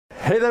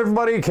Hey there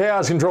everybody,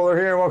 Chaos Controller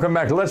here, and welcome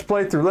back to Let's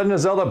Play through Legend of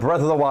Zelda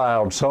Breath of the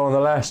Wild. So in the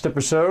last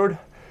episode,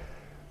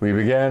 we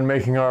began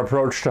making our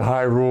approach to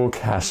Hyrule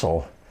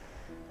Castle.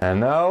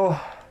 And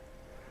now,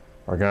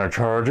 we're gonna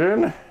charge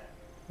in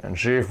and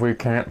see if we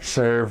can't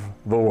save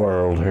the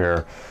world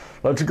here.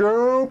 Let's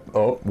go!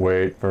 Oh,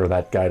 wait for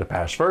that guy to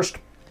pass first.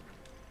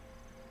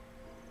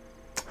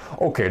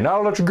 Okay,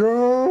 now let's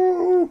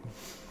go!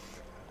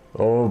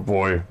 Oh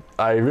boy,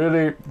 I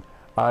really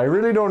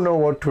don't know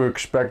what to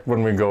expect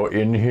when we go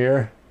in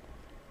here.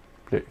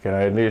 Can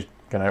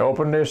I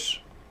open this?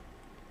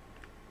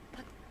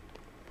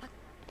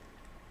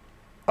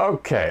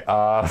 Okay,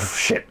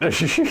 shit.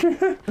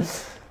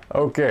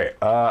 Okay,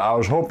 I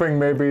was hoping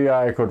maybe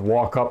I could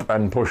walk up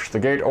and push the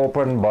gate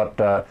open, but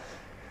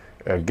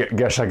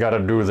guess I gotta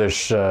do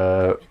this,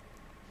 I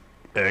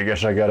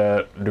guess I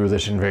gotta do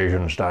this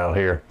invasion style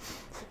here.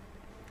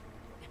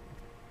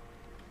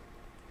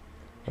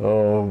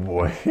 Oh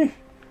boy.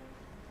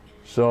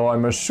 So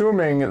I'm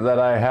assuming that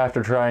I have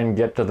to try and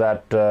get to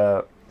that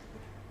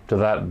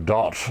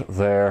dot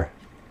there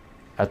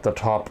at the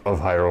top of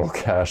Hyrule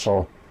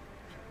Castle.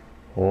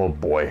 Oh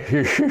boy.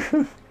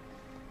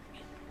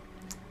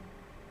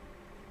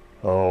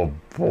 Oh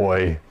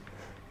boy.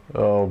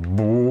 Oh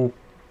boo.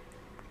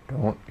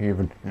 Don't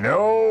even.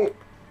 No!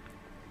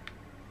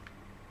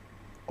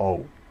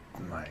 Oh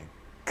my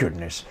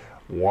goodness.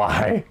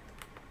 Why?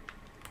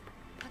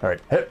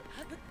 Alright, hit.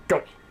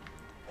 Go.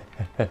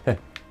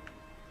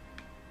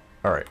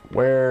 Alright,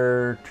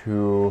 where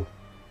to...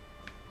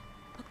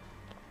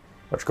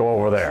 Let's go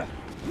over there.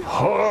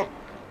 Huh.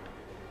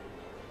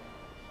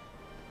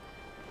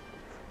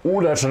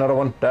 Ooh, that's another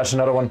one. That's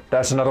another one.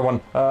 That's another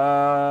one.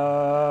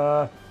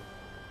 Oh,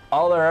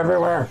 they're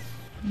everywhere.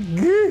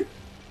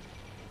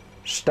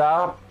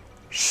 Stop.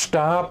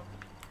 Stop.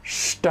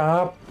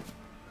 Stop.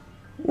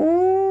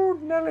 Ooh,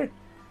 Nelly.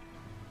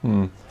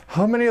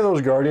 How many of those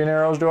guardian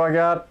arrows do I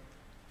got?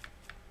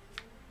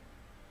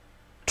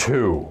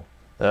 2.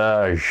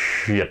 Ah,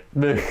 shit.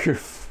 Maybe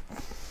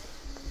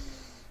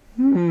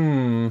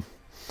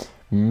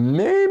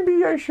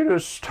I should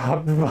have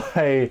stopped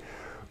by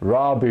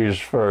Robbie's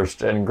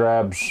first and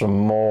grabbed some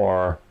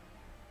more.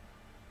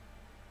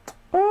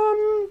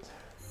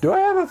 Do I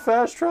have a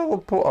fast travel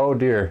pool? Oh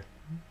dear.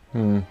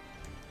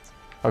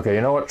 Okay,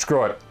 you know what?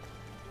 Screw it.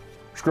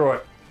 Screw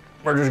it.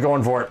 We're just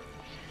going for it.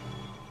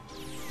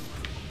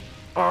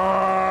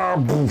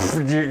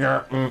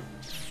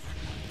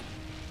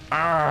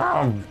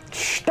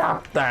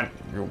 Stop that.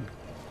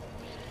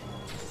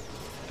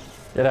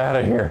 Get out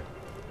of here.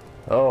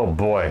 Oh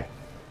boy.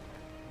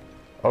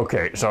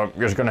 Okay, so I'm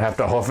just gonna have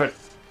to hoof it.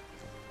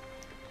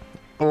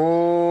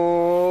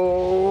 Oh,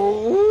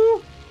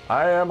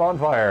 I am on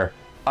fire.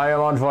 I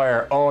am on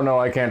fire. Oh no,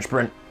 I can't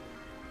sprint.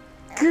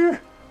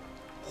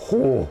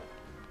 Oh.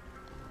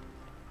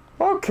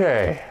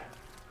 Okay.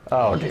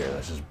 Oh dear,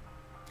 this is...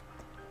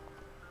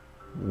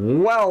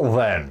 Well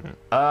then.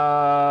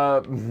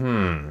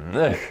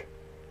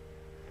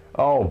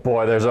 Oh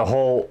boy, there's a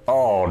whole...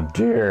 Oh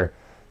dear.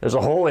 There's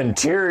a whole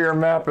interior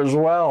map as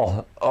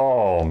well.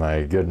 Oh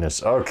my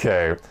goodness.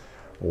 Okay.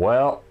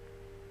 Well.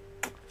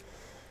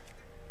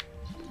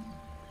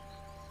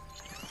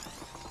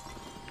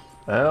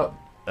 Well,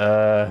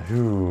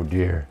 oh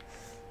dear.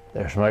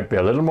 This might be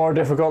a little more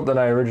difficult than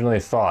I originally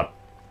thought.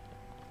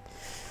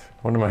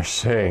 What am I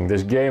saying?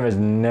 This game is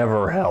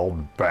never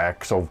held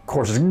back, so of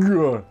course it's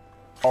good.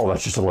 Oh,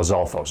 that's just a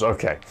Lizalfos.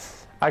 Okay.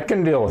 I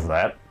can deal with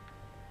that.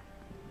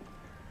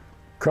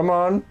 Come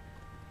on.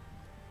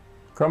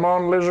 Come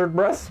on, lizard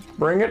breath.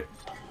 Bring it.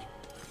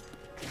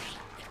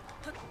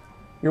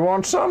 You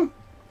want some?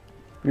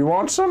 You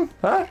want some?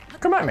 Huh?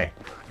 Come at me.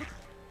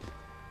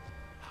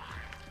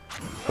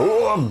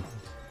 Ooh.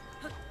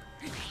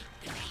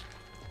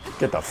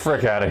 Get the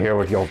frick out of here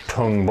with your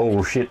tongue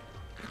bullshit.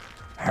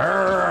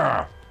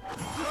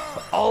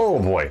 Oh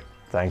boy.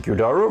 Thank you,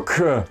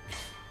 Daruk.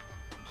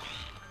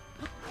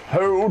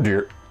 Oh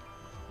dear.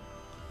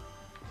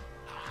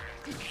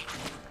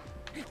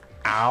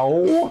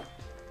 Ow.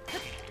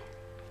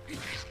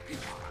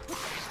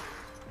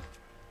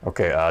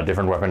 Okay,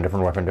 different weapon,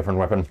 different weapon, different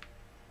weapon.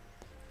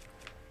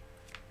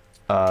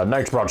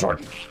 Knight's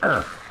broadsword.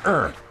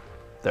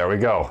 There we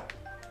go.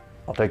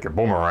 I'll take your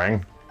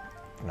boomerang.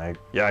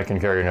 Yeah, I can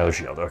carry another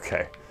shield,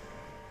 okay.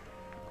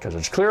 Because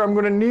it's clear I'm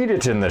gonna need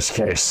it in this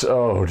case.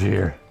 Oh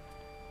dear.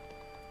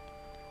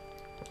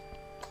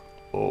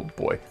 Oh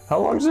boy. How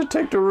long does it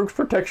take Daruk's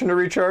protection to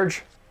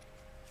recharge?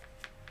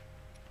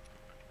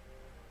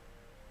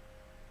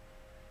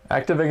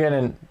 Active again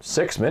in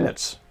 6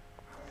 minutes.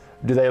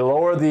 Do they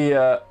lower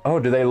the,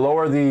 do they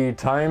lower the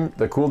time,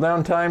 the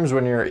cooldown times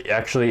when you're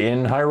actually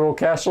in Hyrule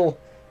Castle?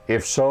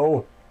 If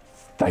so,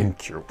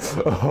 thank you.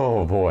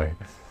 Oh boy.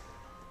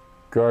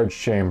 Guard's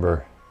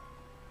chamber.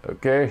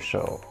 Okay,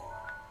 so.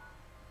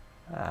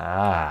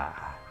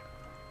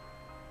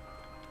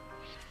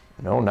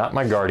 No, not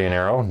my guardian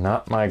arrow.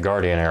 Not my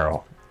guardian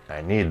arrow.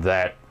 I need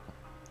that.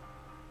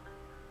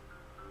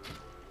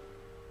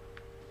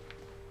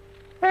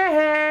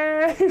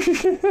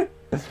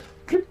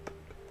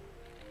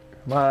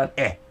 Come on.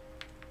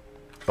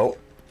 Oh.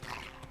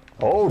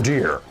 Oh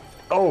dear.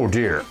 Oh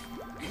dear.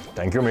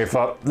 Thank you, me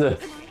fuck.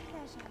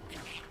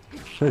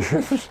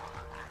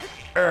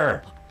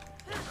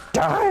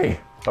 Die!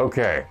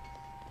 Okay.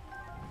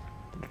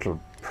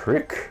 Little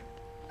prick.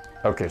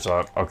 Okay,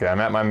 so, okay,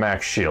 I'm at my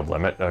max shield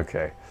limit.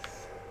 Okay.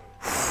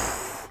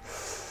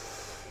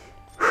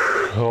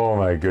 Oh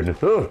my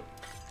goodness. Ugh.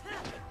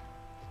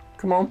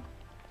 Come on.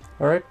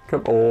 Alright,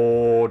 come.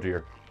 Oh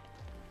dear.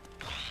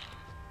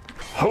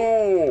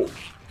 Oh!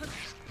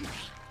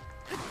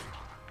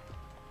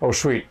 Oh,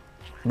 sweet.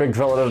 Big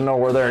fella doesn't know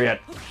we're there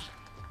yet.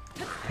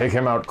 Take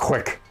him out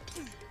quick.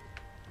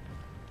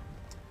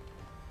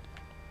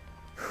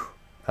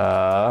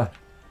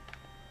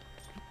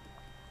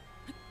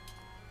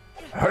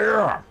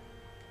 Here.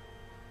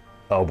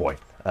 Oh boy.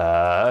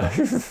 I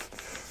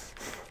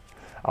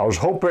was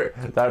hoping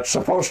that's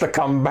supposed to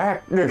come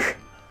back.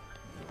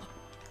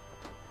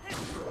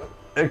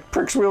 It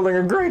prick's wielding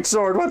a great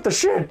sword. What the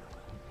shit?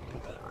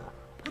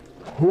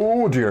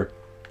 Oh dear.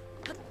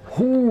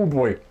 Oh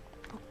boy.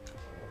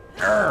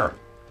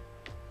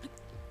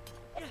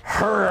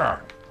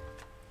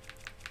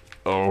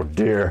 Oh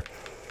dear.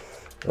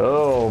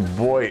 Oh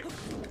boy.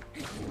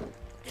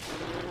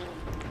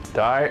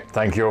 Die.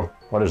 Thank you.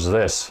 What is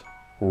this?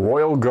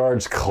 Royal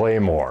Guard's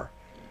Claymore.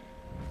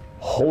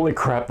 Holy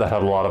crap, that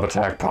had a lot of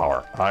attack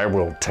power. I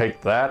will take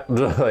that.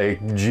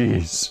 Like,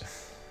 jeez.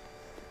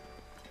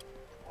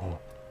 Oh,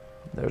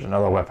 there's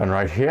another weapon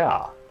right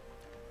here.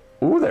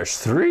 Ooh, there's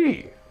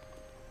 3.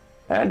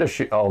 And a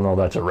shield. Oh no,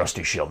 that's a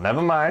rusty shield.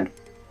 Never mind.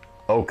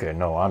 Okay,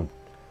 no,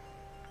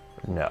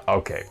 no,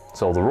 okay.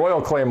 So the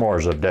Royal Claymore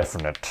is a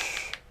definite.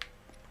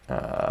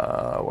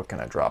 What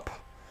can I drop?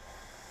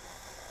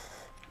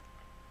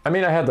 I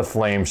mean, I had the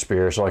Flame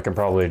Spear, so I can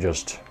probably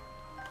just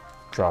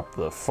drop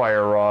the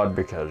Fire Rod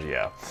because,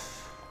 yeah.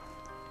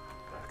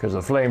 Because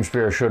the Flame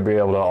Spear should be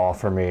able to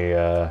offer me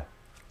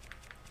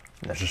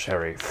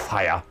necessary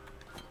fire.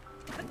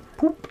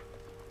 Poop.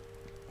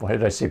 Why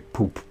did I say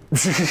poop?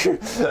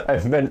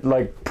 I meant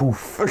like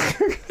poof.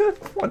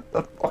 What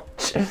the fuck?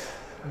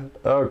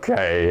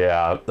 Okay,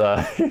 yeah.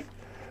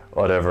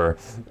 Whatever.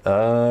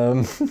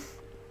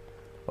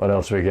 What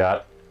else we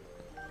got?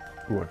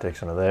 Ooh, I'll take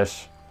some of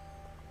this.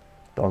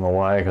 Don't know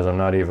why, because I'm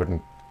not even...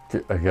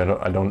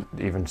 I don't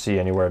even see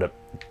anywhere to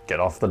get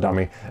off the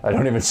dummy. I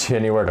don't even see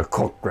anywhere to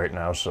cook right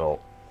now, so...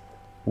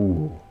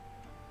 Ooh.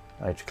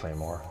 Knight's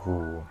Claymore.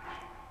 Ooh.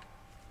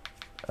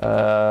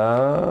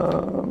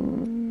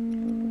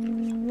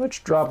 Let's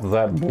drop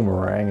that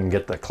boomerang and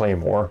get the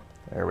Claymore.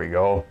 There we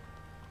go.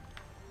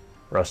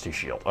 Rusty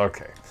Shield.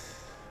 Okay.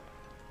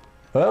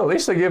 Well, at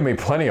least they give me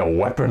plenty of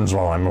weapons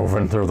while I'm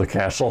moving through the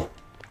castle.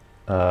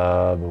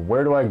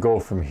 Where do I go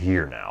from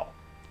here now?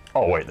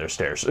 Oh, wait, there's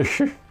stairs.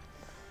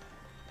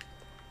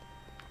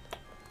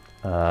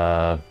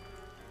 Never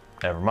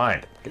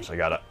mind. Guess I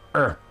gotta...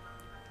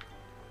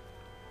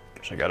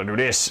 Guess I gotta do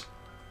this.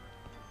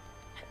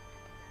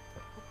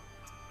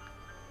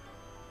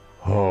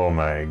 Oh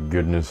my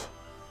goodness.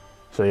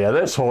 So yeah,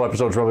 this whole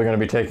episode's probably going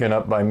to be taken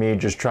up by me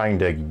just trying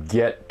to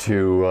get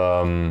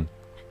to,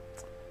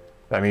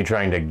 by me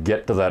trying to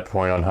get to that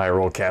point on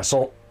Hyrule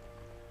Castle.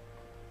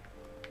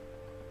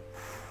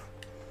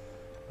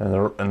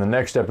 And the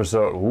next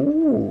episode,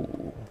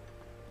 ooh.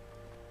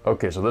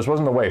 Okay, so this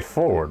wasn't the way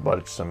forward, but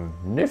it's some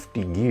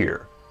nifty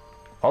gear.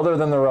 Other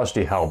than the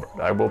rusty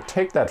halberd. I will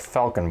take that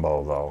falcon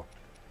bow,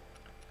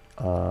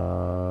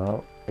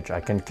 though. Which I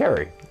can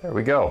carry. There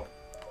we go.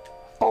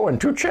 Oh, and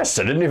 2 chests.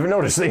 I didn't even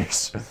notice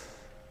these.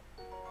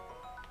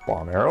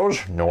 Bomb arrows.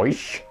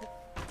 Nice.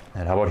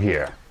 And how about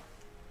here?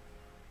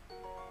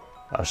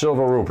 A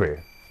silver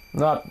rupee.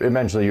 Not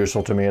immensely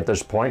useful to me at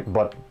this point,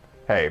 but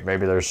hey,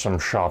 maybe there's some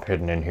shop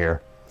hidden in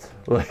here.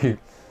 Like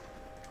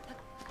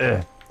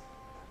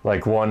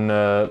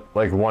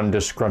one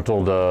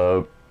disgruntled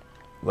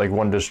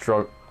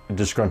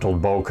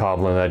disgruntled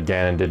bokoblin that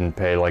Ganon didn't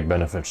pay like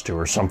benefits to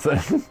or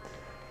something.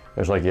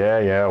 It's like,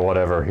 yeah,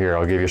 whatever. Here,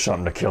 I'll give you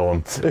something to kill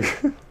him.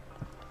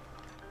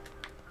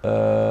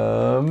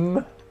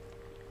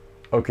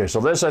 Okay, so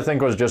this I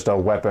think was just a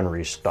weapon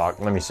restock.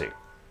 Let me see.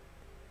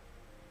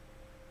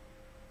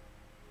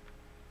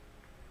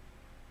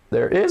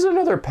 There is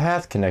another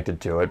path connected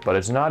to it, but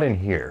it's not in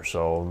here,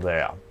 so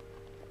yeah.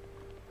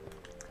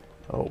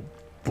 Oh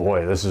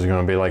boy, this is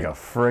gonna be like a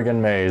friggin'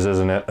 maze,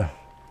 isn't it?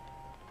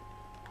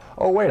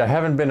 Oh wait, I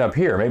haven't been up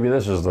here. Maybe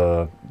this is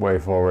the way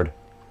forward.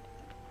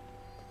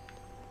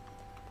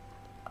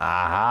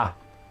 Aha!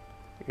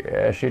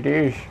 Yes, it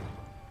is.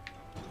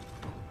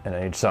 And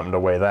I need something to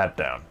weigh that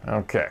down.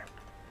 Okay.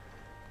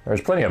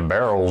 There's plenty of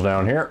barrels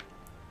down here.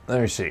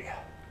 Let me see.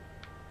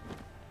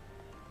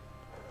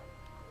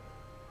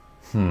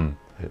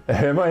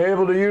 Am I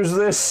able to use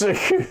this?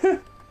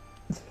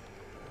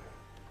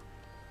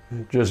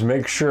 Just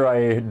make sure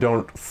I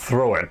don't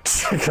throw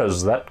it,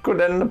 because that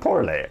could end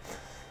poorly.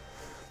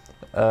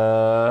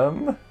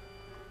 Ooh,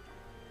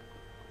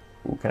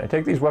 can I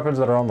take these weapons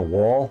that are on the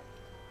wall?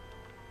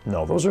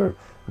 No, those are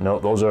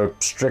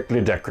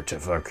strictly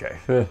decorative. Okay.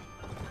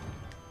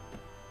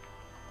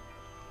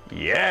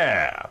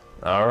 Yeah!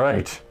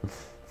 Alright.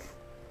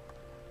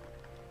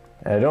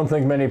 I don't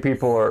think many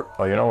people are...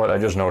 Oh, you know what? I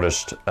just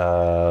noticed.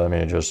 Let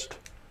me just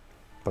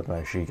put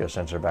my Sheikah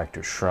sensor back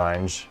to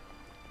shrines.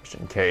 Just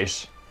in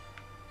case.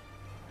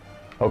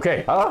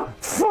 Okay. Ah!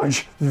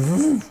 Fudge!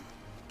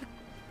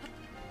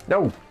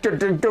 No!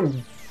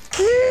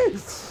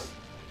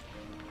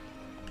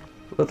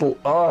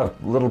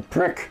 Little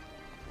prick.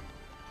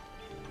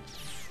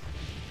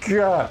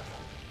 God.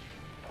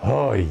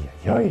 Oy,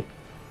 oy.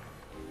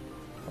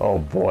 Oh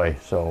boy,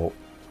 so...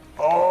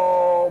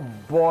 Oh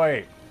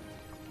boy.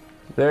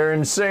 Their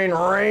insane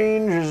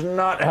range is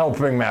not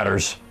helping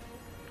matters.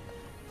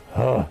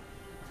 Huh.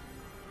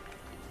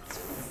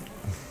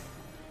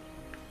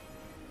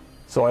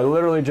 So I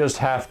literally just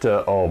have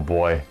to... Oh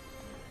boy.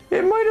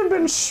 It might have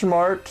been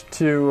smart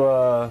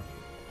to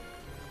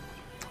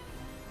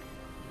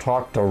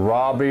talk to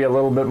Robbie a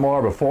little bit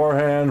more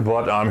beforehand,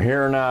 but I'm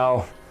here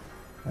now.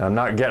 I'm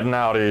not getting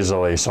out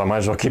easily, so I might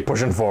as well keep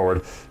pushing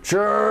forward.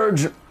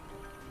 Charge!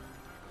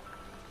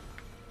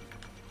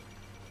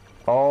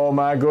 Oh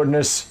my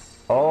goodness.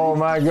 Oh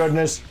my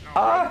goodness.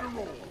 Ah!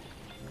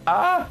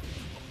 Ah!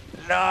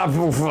 Nah,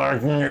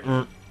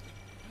 fucking...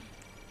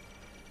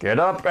 Get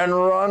up and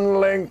run,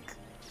 Link.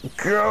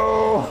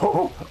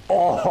 Go!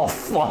 Oh,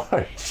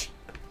 fudge.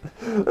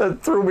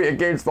 That threw me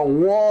against the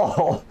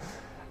wall.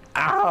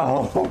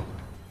 Ow!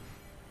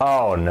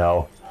 Oh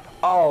no.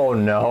 Oh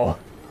no.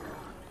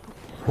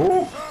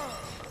 Ooh.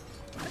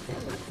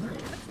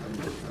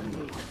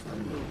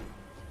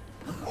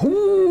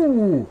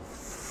 Ooh.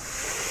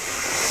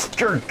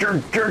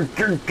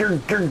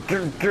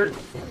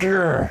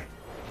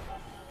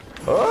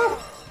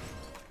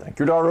 Thank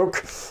you, Daruk.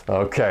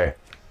 Okay.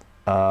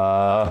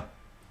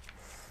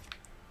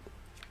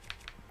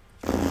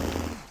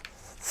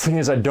 Thing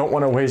is, I don't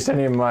want to waste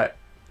any of my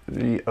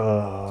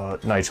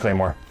Knight's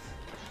Claymore.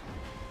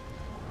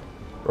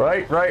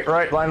 Right.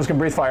 Lionels can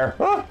breathe fire.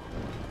 Ah!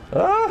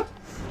 Ah!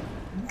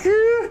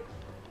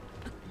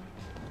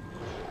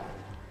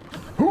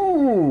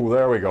 Ooh,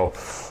 there we go.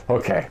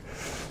 Okay.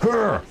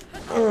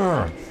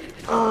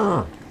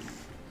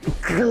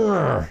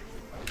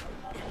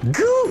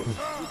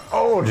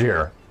 Oh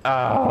dear.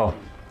 Ow.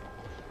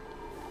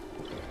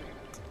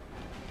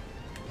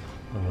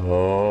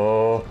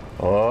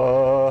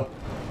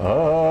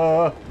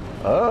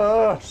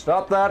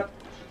 Stop that.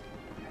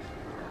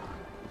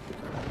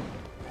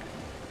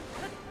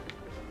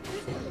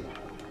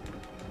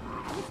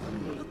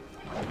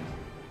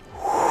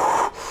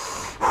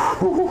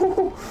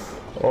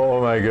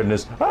 Oh my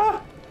goodness.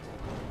 Ah!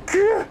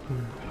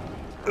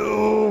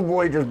 Oh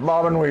boy, just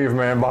bob and weave,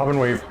 man. Bob and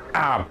weave.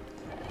 Ah!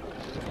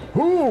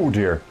 Oh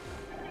dear.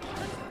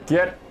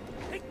 Get.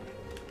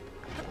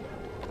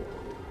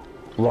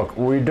 Look,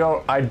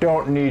 I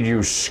don't need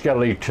you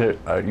skelly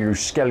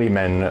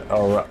men.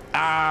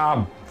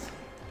 I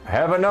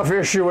have enough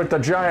issue with the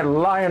giant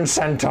lion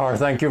centaur.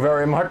 Thank you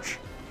very much.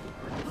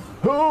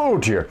 Oh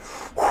dear.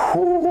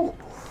 Oh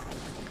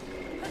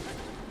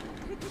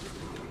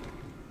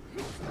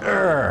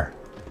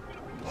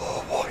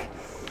boy.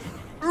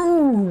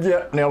 Ooh,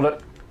 yeah, nailed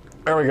it.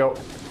 There we go.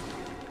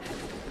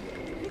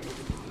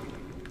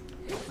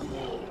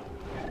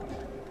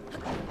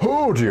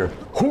 Oh dear.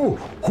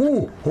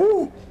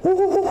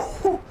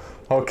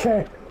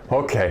 Okay.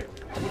 Okay.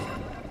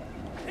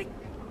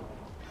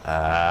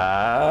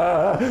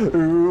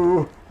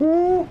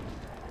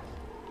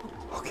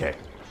 Okay.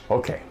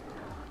 Okay.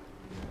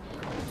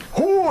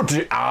 Oh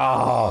dear.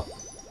 Ah.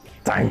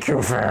 Thank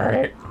you,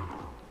 fairy.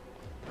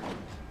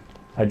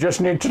 I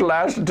just need to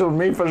last until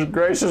Mipha's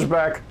grace is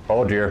back.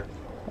 Oh dear.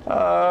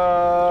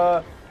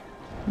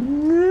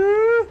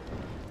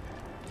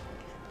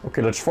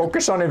 Okay, let's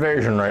focus on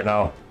evasion right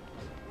now.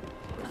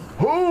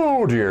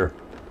 Oh dear.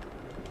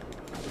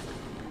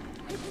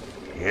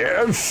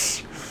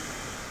 Yes.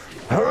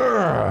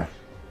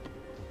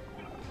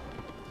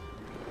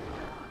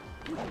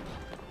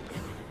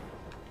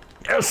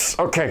 Yes.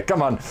 Okay,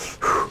 come on.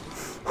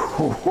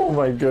 Oh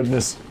my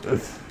goodness.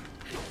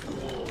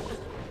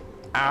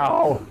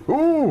 Ow.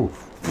 Ooh.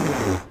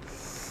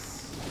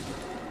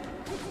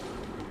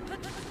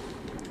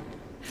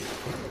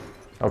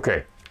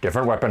 Okay,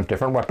 different weapon,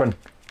 different weapon.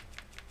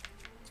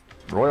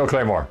 Royal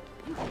Claymore.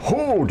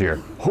 Oh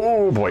dear.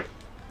 Oh boy.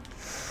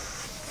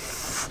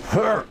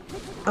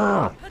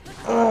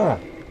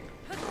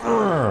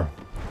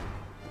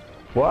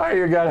 Why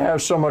you gotta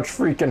have so much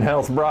freaking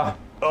health, brah?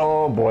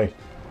 Oh boy.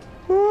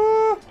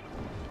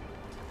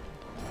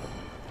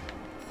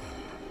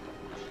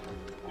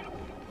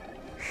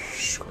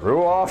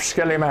 Screw off,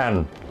 Skelly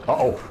Man.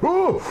 Uh-oh.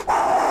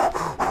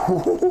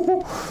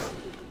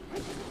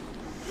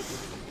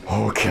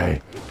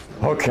 Okay.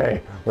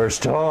 Okay. We're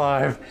still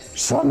alive.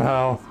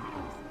 Somehow.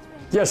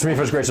 Yes,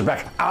 Mipha's grace is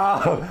back.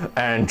 Ah!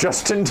 And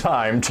just in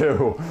time,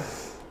 too.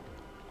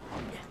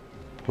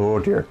 Oh,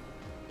 dear.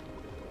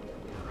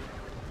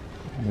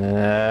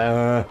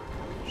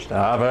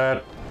 Stop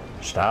it.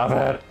 Stop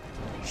it.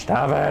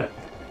 Stop it.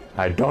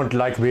 I don't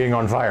like being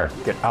on fire.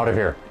 Get out of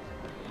here.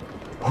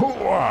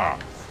 Hooah!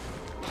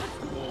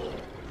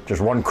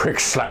 Just one quick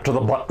slap to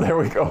the butt. There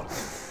we go.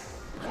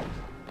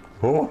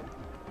 Oh,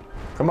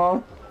 come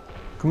on.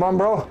 Come on,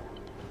 bro.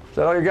 Is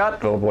that all you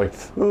got? Oh, boy.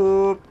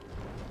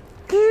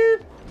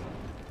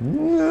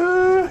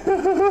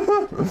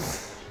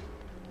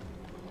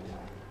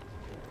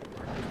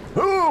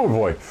 Oh,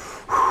 boy.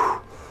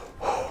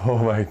 Oh,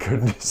 my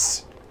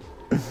goodness.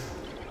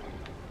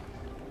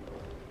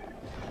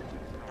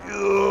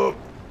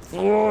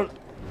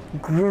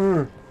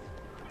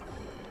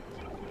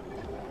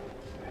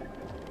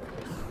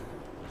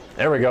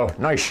 There we go.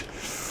 Nice.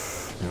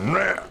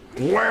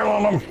 Wail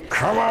on him.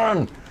 Come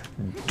on.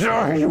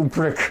 Die, you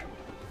prick.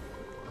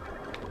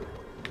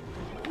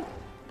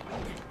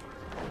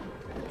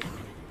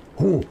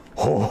 Ooh.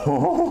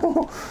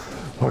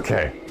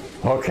 Okay.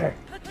 Okay.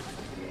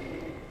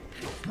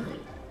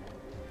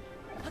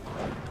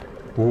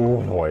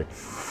 Oh boy.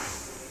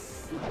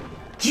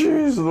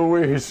 Jeez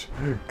Louise.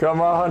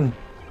 Come on.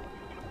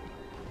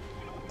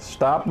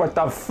 Stop with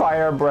the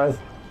fire breath.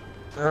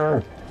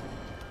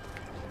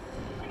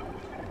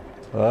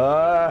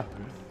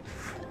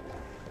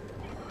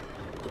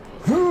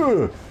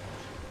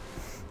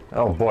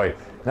 Oh boy.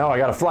 Now I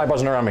got a fly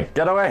buzzing around me.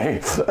 Get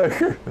away.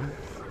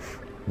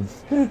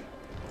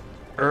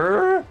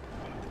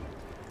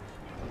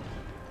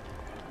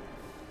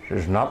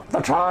 She's not the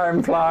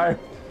time, fly.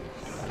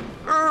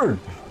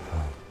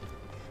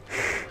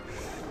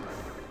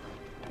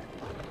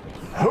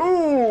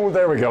 Oh,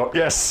 there we go.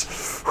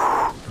 Yes.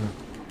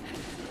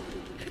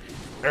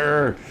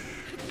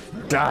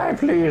 Die,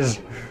 please.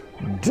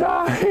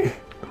 Die.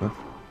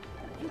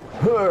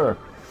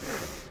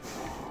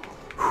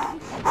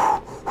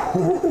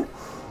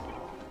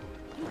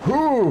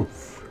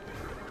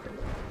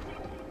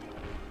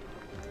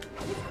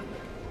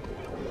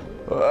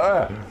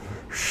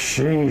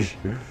 Sheesh.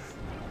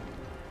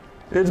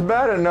 It's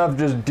bad enough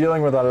just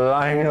dealing with a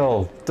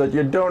Lionel that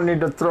you don't need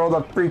to throw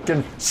the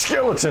freaking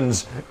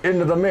skeletons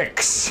into the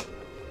mix.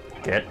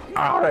 Get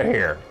out of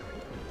here.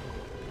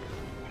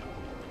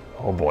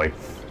 Oh boy.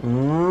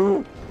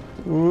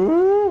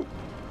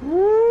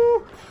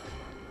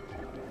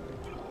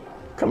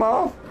 Come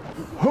on.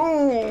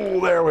 Oh,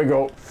 there we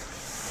go.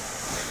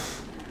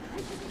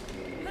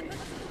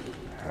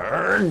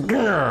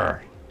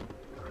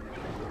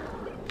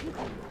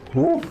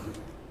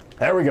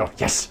 There we go.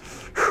 Yes.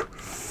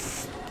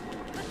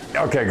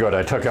 Okay, good.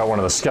 I took out one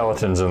of the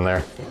skeletons in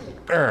there.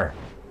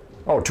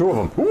 Oh, two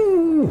of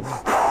them.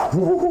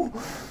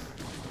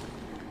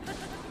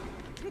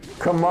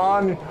 Come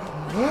on.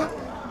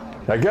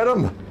 I get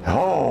him.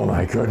 Oh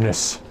my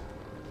goodness.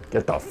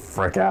 Get the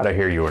frick out of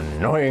here, you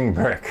annoying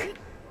prick.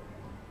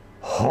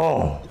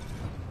 Oh.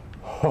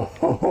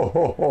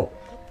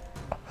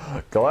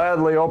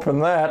 Gladly open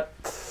that.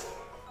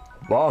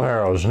 Bomb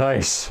arrows,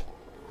 nice.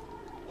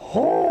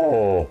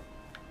 Oh.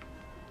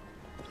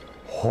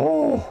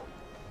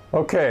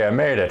 Okay, I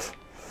made it.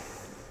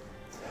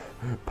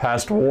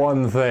 Past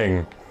one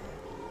thing.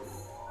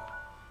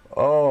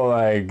 Oh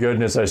my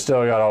goodness, I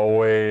still got a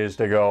ways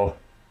to go.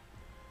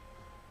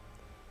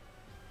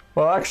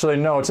 Well, actually,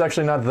 no, it's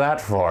actually not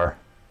that far.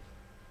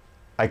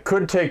 I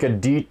could take a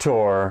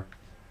detour,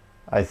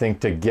 I think,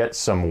 to get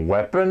some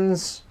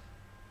weapons,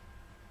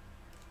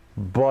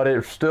 but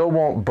it still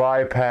won't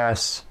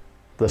bypass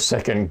the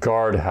second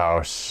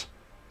guardhouse.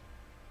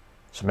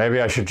 So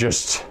maybe I should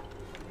just...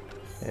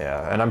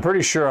 Yeah, and I'm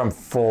pretty sure I'm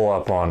full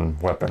up on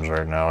weapons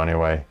right now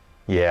anyway.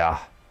 Yeah.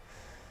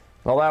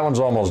 Well, that one's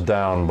almost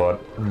down,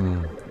 but...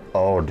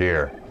 Oh,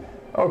 dear.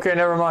 Okay,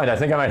 never mind. I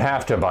think I might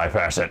have to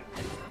bypass it.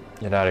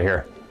 Get out of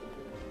here.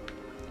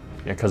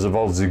 Yeah, because of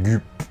all the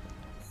goop.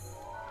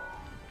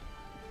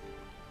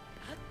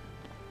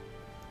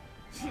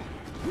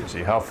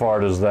 See, how far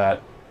does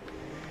that...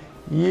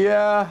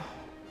 Yeah,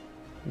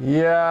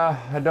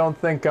 I don't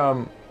think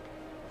I'm...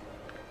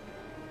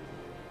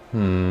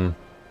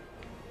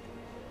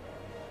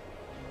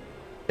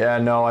 Yeah,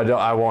 no,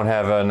 I won't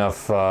have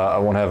enough, I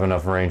won't have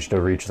enough range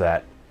to reach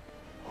that.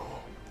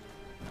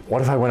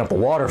 What if I went up the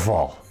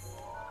waterfall?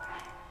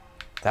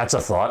 That's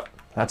a thought.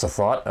 That's a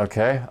thought,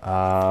 okay.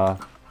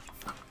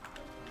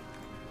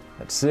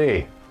 Let's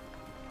see.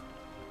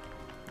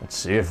 Let's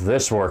see if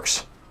this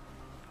works.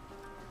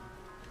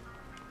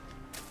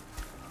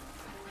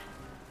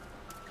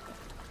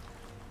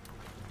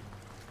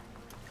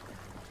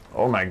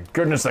 Oh my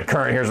goodness, the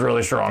current here is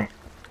really strong.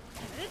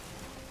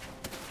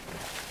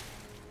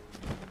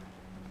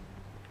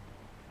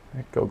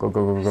 Go, go,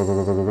 go, go, go,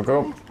 go, go, go, go,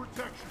 go.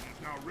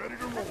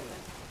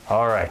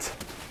 All right.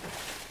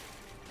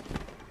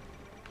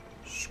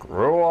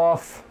 Screw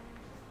off.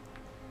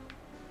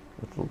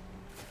 Little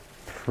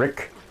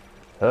prick.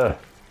 All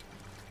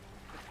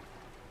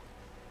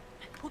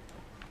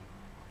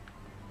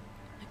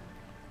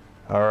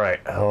right.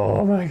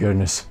 Oh my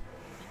goodness.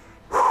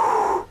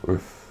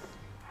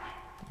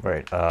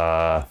 Wait,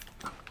 don't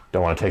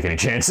want to take any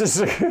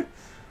chances.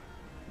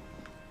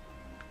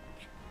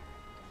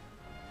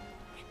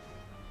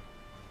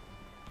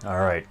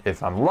 Alright,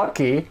 if I'm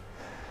lucky,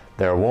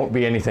 there won't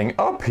be anything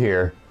up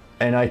here,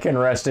 and I can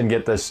rest and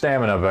get the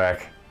stamina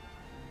back.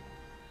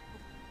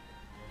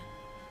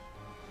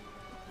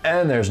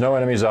 And there's no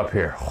enemies up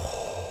here.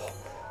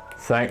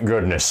 Thank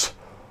goodness.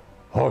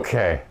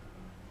 Okay.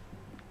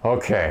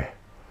 Okay.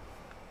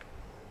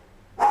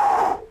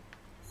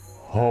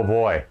 Oh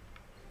boy.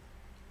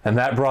 And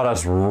that brought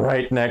us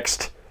right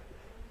next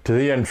to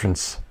the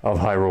entrance of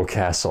Hyrule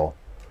Castle.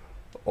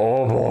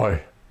 Oh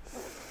boy.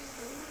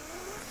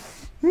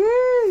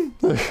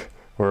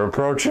 We're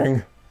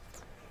approaching.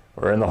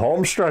 We're in the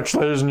home stretch,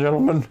 ladies and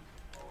gentlemen.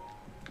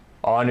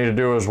 All I need to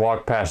do is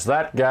walk past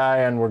that guy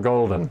and we're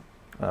golden.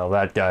 Well,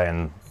 that guy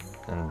and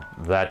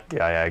that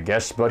guy, I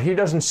guess, but he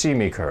doesn't see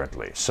me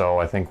currently, so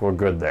I think we're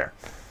good there.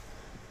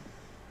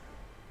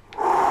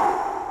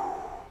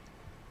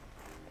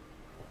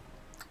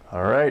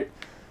 Alright,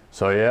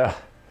 so yeah,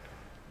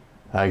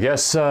 I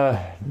guess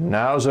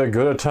now's as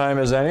good a time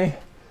as any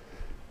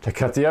to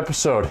cut the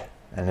episode.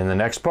 And in the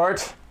next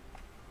part,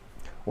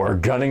 we're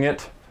gunning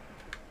it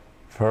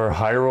for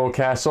Hyrule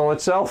Castle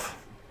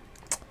itself.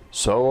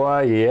 So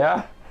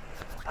yeah,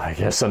 I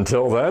guess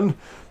until then,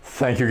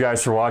 thank you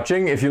guys for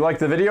watching. If you liked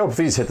the video,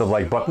 please hit the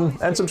like button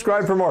and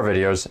subscribe for more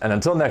videos. And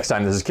until next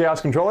time, this is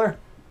Chaos Controller,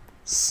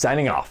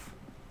 signing off.